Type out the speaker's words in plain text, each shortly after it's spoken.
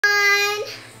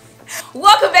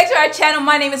Welcome back to our channel.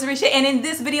 My name is Risha, and in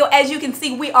this video, as you can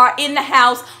see, we are in the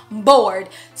house bored.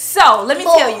 So let me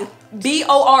tell you,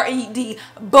 B-O-R-E-D,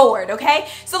 bored, okay?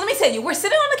 So let me tell you, we're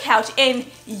sitting on the couch and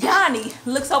Yanni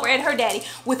looks over at her daddy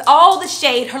with all the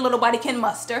shade her little body can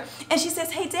muster, and she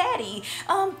says, "Hey daddy,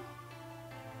 can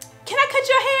I cut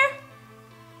your hair?"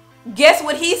 Guess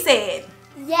what he said?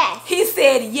 Yes. He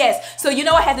said yes. So you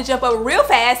know I had to jump up real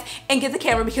fast and get the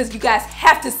camera because you guys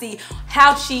have to see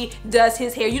how she does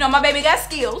his hair. You know my baby got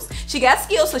skills. She got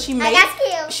skills, so she may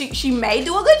she may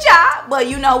do a good job, but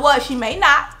you know what? She may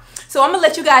not. So I'm gonna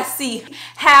let you guys see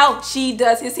how she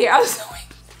does his hair. I was so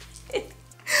excited.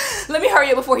 Let me hurry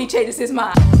up before he changes his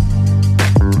mind.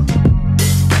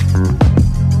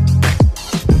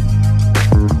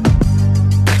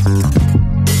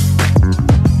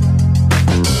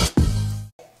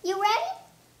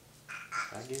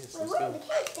 Where's the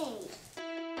cake thing?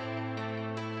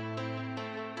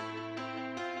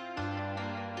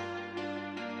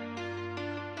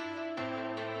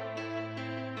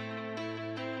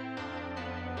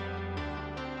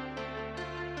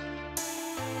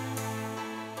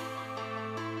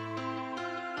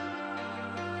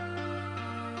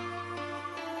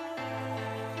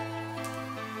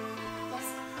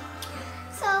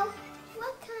 So,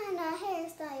 what kind of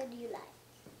hairstyle do you like?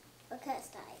 Or cut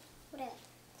style? Whatever.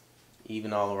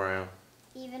 Even all around.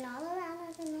 Even all around,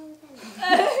 I don't know what that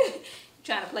means.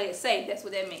 Trying to play it safe, that's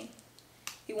what that means.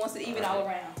 He wants it even all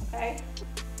around, okay?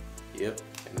 Yep,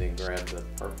 and then grab the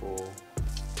purple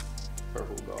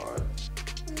guard.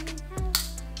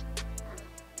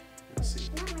 Let's see.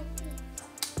 Not like this.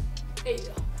 There you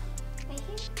go. Right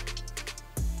here?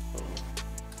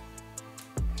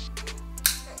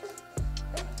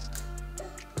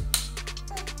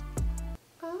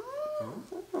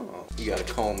 Oh, you gotta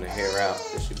comb the hair out.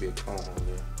 There should be a comb on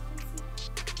there.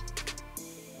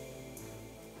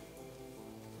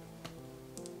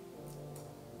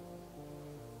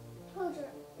 Hold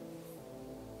your...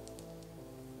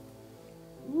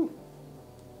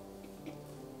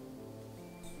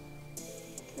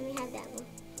 Let me have that one.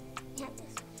 Let me have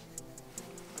this one.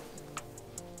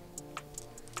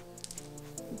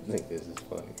 I think this is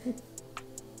funny. You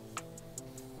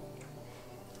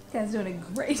guys doing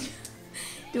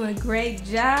a great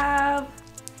job.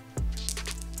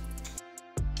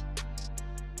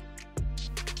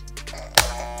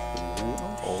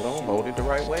 Hold it the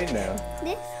right way now.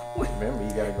 This? Remember, you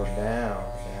gotta go down.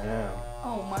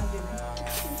 Oh my goodness.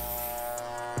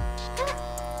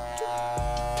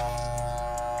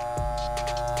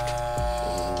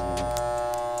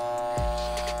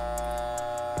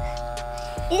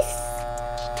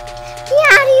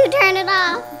 How do you turn it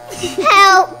off?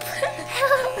 Help!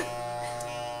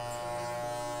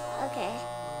 Okay.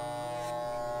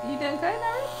 You done cut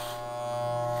now?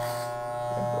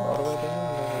 All the way down.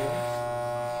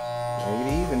 Make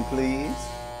it even, please.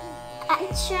 I'm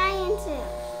trying to.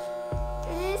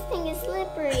 This thing is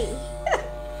slippery.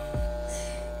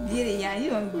 Get it, Yanni.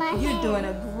 You're doing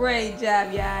a great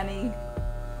job, Yanni.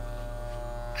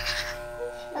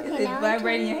 Okay, Is it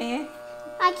vibrating your hand?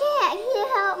 I can't. Can you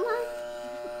help me?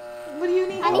 What do you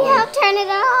need? I need help turning it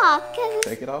off.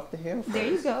 Take it off the hair first. There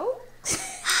you go.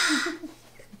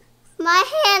 My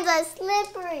hands are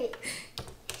slippery.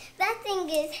 That thing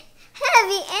is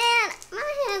heavy and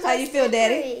my hands How are you feel, slippery.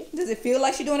 Daddy? Does it feel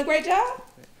like she's doing a great job?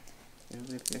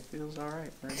 It feels all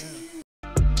right now.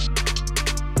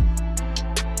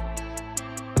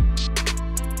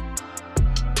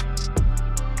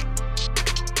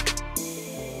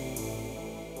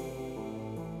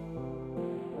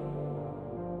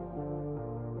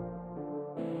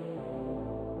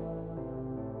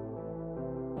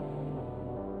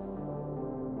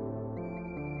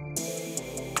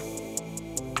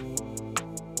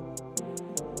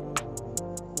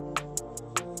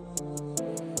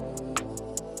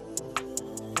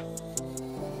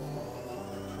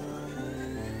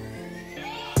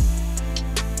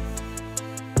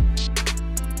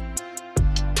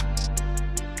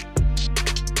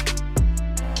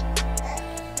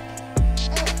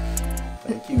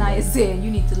 Naya said,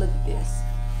 you need to look at this.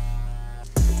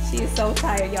 She is so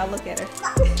tired, y'all look at her.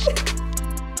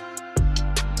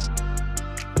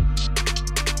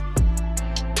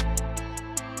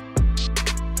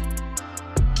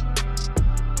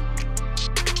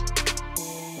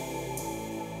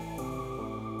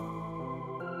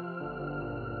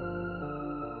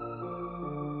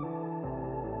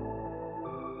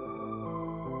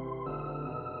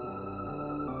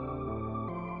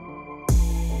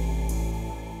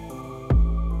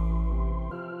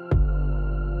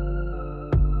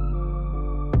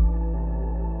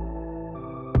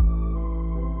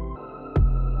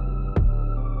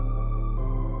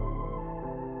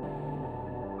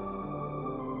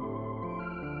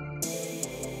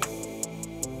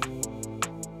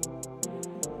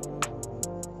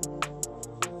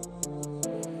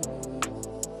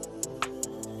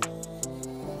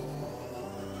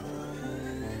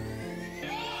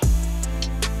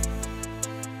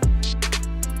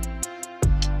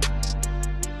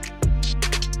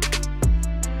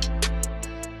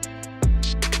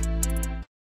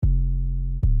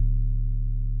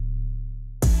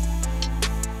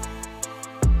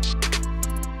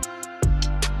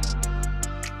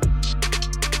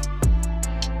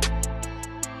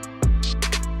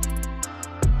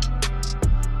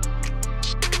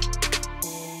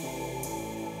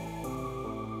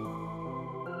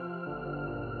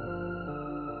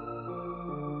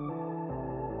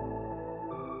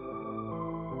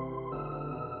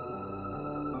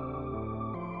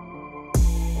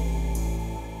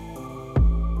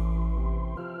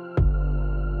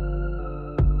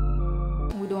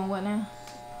 part now?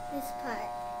 This part.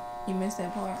 You missed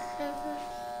that part.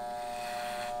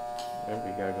 Remember,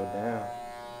 you gotta go down.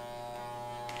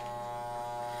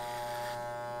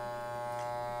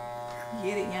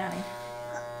 Get it, Yanni.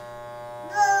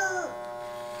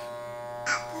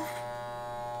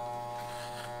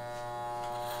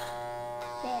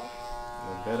 There. A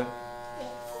little better?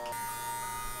 Yes.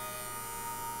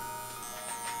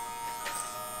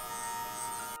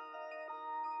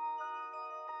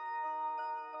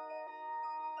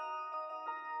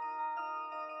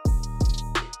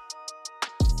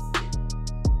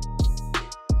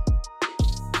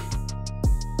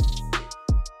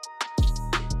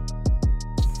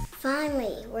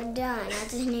 Finally, we're done. I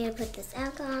just need to put this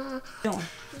alcohol on. Doing?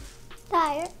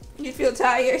 Tired? You feel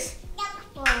tired?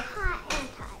 Well, hot and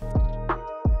tired.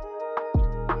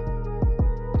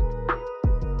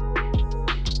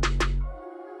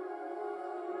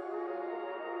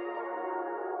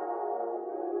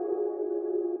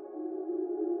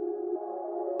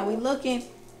 Are we looking?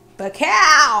 The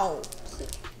cow!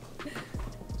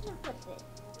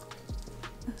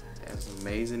 That's an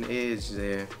amazing edge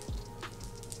there.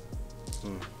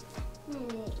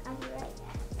 I'll be right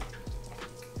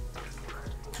back.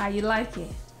 How you like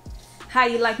it? How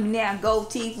you like me now?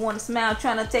 Gold teeth, want to smile,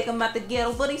 trying to take him out the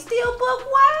ghetto, but he still buck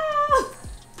wild.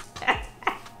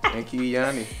 Thank you,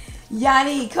 Yanni.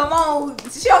 Yanni, come on.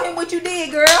 Show him what you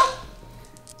did, girl.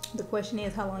 The question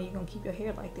is, how long you going to keep your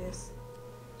hair like this?